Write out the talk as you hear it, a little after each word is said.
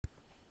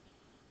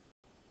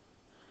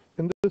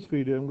In this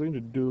video, I'm going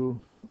to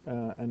do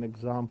an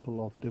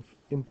example of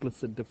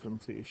implicit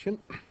differentiation.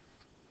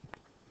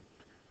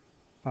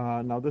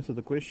 Now this is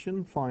the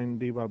question: find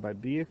dy by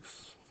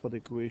dx for the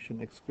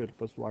equation x squared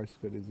plus y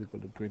squared is equal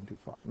to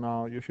 25.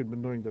 Now you should be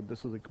knowing that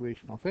this is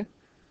equation of a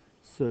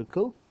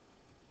circle,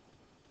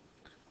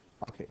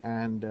 okay,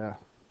 and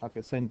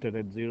centered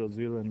at 0,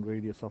 0 and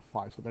radius of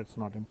 5, so that's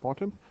not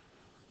important.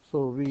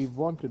 So we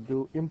want to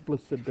do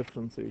implicit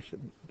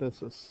differentiation.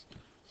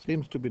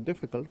 Seems to be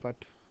difficult, but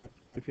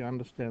if you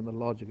understand the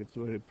logic, it's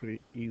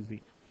pretty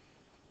easy.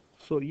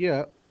 So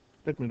yeah,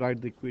 let me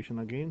write the equation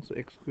again. So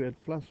x squared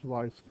plus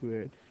y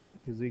squared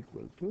is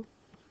equal to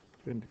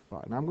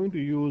 25. Now I'm going to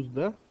use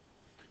the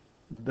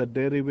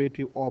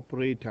derivative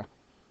operator,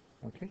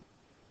 okay,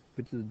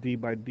 which is d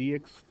by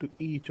dx to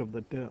each of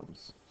the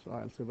terms. So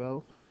I'll say,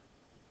 well,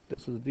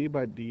 this is d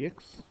by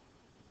dx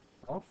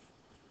of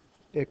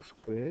x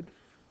squared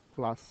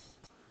plus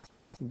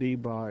d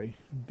by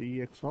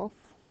dx of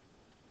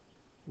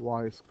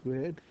y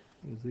squared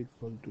is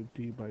equal to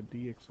d by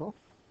dx of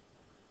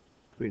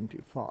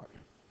 25.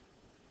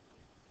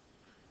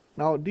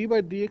 Now d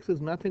by dx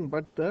is nothing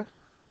but the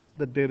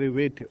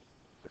derivative.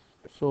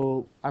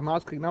 So I'm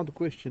asking now the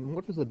question,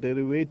 what is the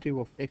derivative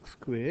of x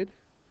squared,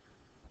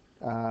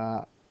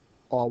 or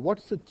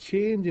what's the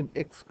change in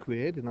x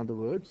squared? In other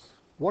words,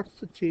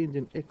 what's the change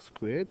in x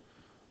squared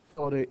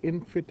for an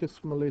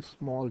infinitesimally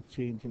small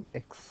change in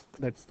x?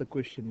 That's the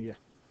question here.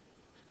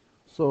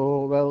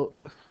 So, well,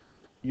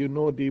 you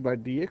know d by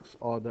dx,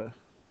 or the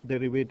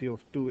derivative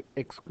of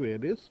 2x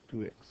squared is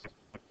 2x.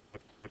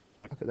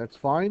 Okay, that's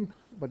fine.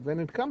 But when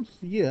it comes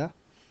here,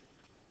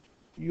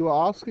 you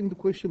are asking the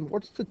question,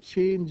 what's the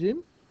change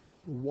in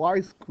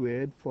y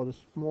squared for the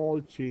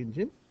small change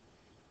in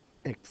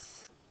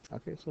x?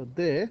 Okay, so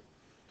there,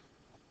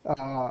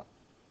 I'll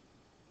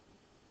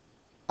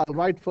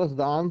write first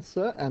the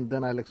answer and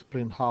then I'll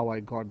explain how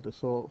I got this.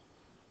 So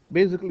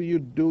basically you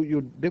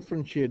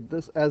differentiate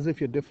this as if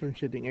you're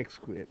differentiating x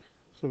squared.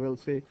 So we'll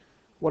say,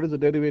 what is the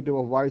derivative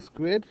of y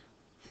squared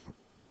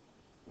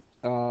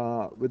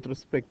with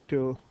respect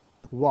to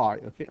y?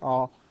 Okay,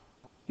 or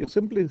you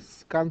simply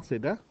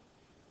consider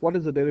what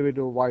is the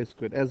derivative of y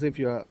squared as if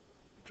you're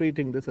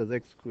treating this as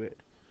x squared.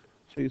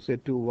 So you say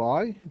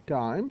 2y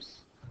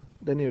times,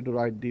 then you have to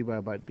write dy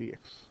by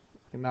dx.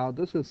 And now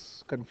this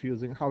is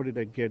confusing. How did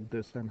I get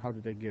this and how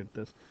did I get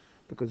this?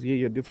 Because here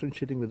you're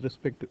differentiating with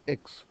respect to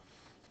x.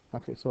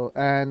 Okay, so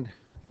and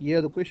here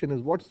the question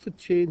is, what's the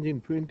change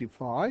in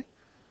 25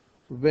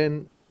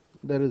 when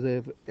there is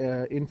a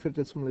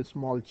infinitesimally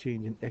small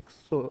change in x?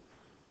 So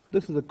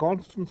this is a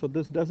constant, so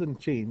this doesn't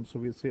change. So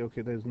we say,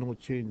 okay, there is no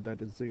change,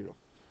 that is 0.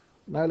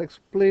 Now I'll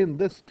explain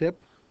this step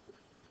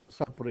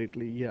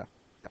separately here.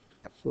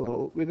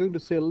 So we're going to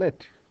say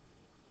let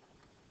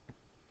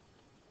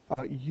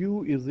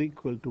u is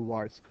equal to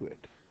y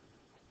squared.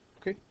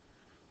 Okay,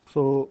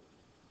 so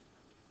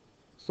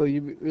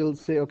you will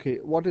say, okay,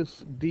 what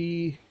is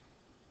du?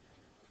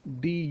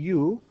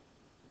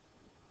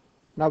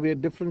 Now we are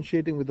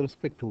differentiating with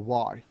respect to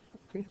y.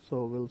 Okay,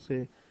 so we'll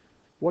say,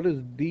 what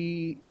is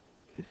d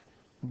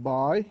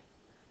by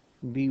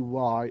dy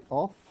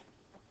of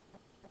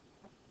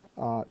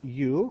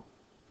u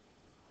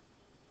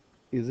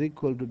is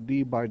equal to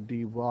d by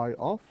dy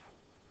of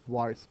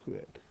y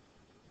squared.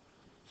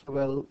 So,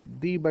 well,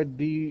 d by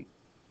dy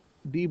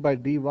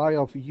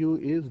of u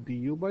is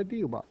du by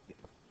dy.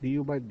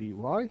 Du by dy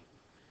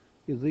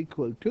is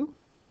equal to,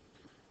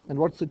 and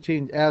what's the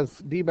change? As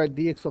d by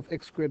dx of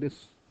x squared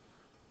is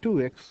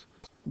 2x,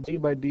 d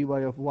by dy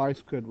of y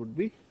squared would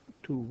be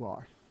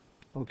 2y.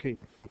 Okay.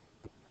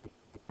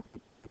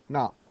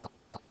 Now,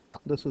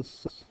 this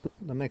is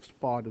the next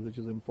part which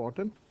is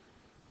important.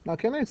 Now,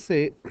 can I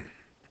say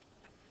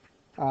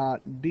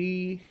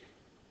d?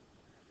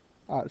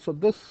 So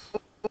this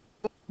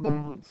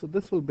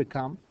will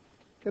become.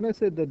 Can I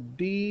say that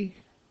du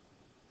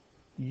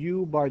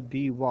by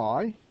dy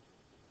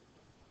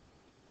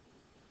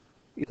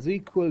is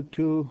equal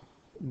to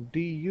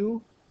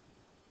du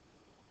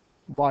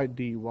by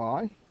dy,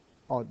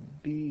 or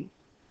d,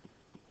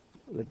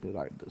 let me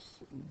write this,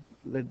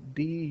 let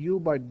du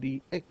by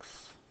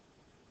dx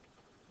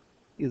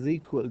is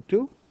equal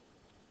to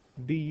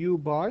du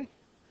by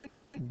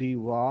dy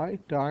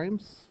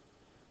times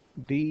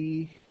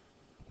dy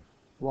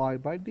by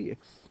dx.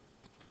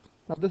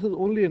 Now this is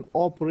only an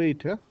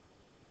operator.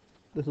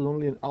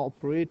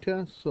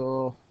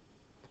 So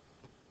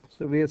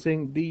we are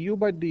saying du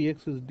by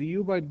dx is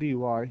du by dy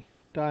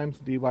times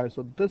dy.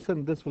 So this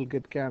and this will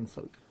get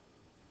cancelled.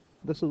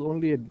 This is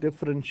only a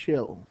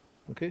differential,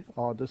 okay,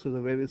 or this is a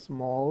very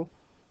small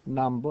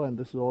number and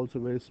this is also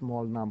a very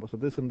small number. So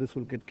this and this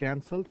will get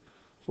cancelled.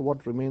 So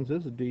what remains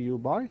is du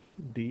by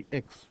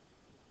dx.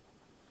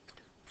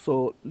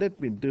 So let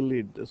me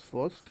delete this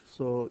first.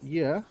 So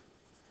yeah,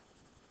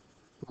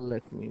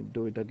 let me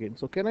do it again.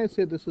 So can I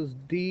say this is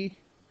d?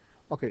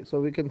 Okay, so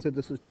we can say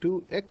this is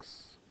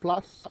 2x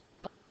plus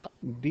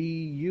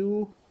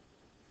du,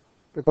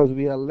 because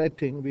we are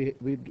letting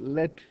we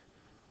let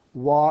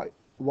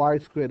y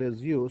squared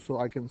as u, so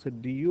I can say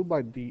du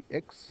by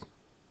dx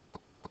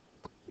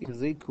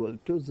is equal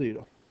to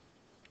 0.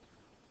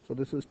 So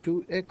this is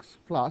 2x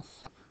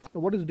plus,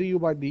 now what is du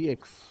by dx?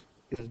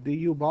 Is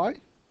du by,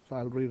 so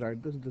I'll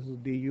rewrite this, this is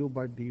du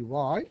by dy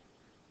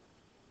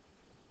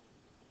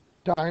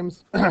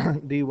times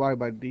dy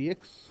by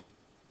dx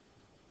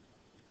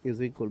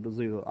is equal to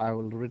 0. I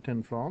will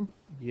written from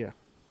here.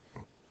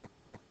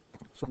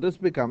 So this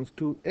becomes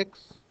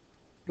 2x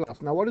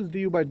plus, now what is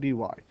du by dy?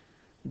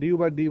 Du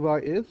by dy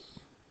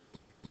is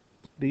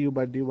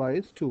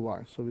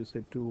 2y. So we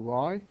say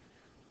 2y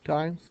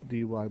times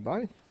dy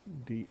by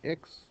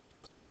dx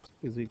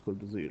is equal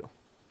to 0.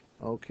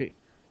 Okay,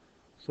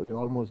 so we're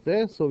almost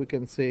there. So we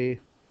can say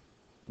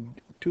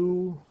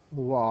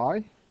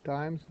 2y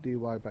times dy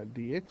by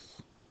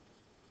dx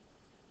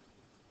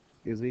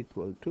is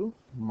equal to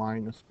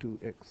minus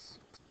 2x.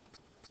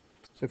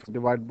 So if you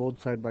divide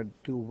both sides by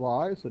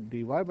 2y, so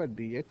dy by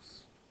dx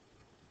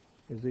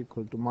is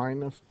equal to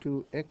minus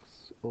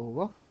 2x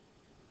over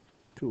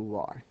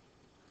 2y.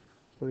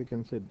 So we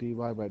can say dy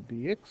by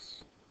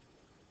dx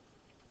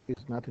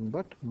is nothing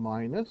but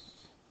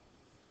minus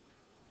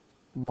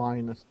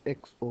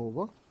x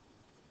over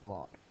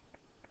y.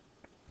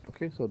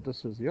 Okay, so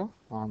this is your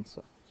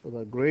answer. So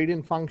the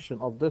gradient function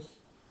of this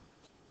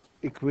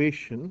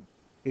equation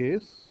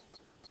is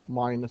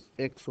minus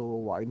x over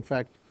y. In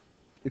fact,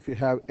 if you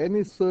have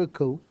any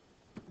circle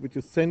which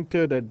is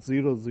centered at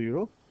 0,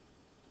 0,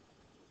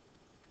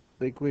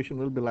 the equation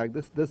will be like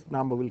this. This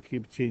number will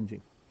keep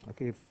changing.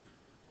 Okay,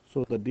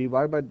 so the dy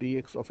by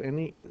dx of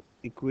any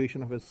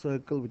equation of a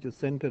circle which is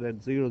centered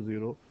at 0,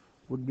 0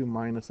 would be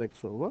minus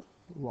x over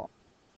y.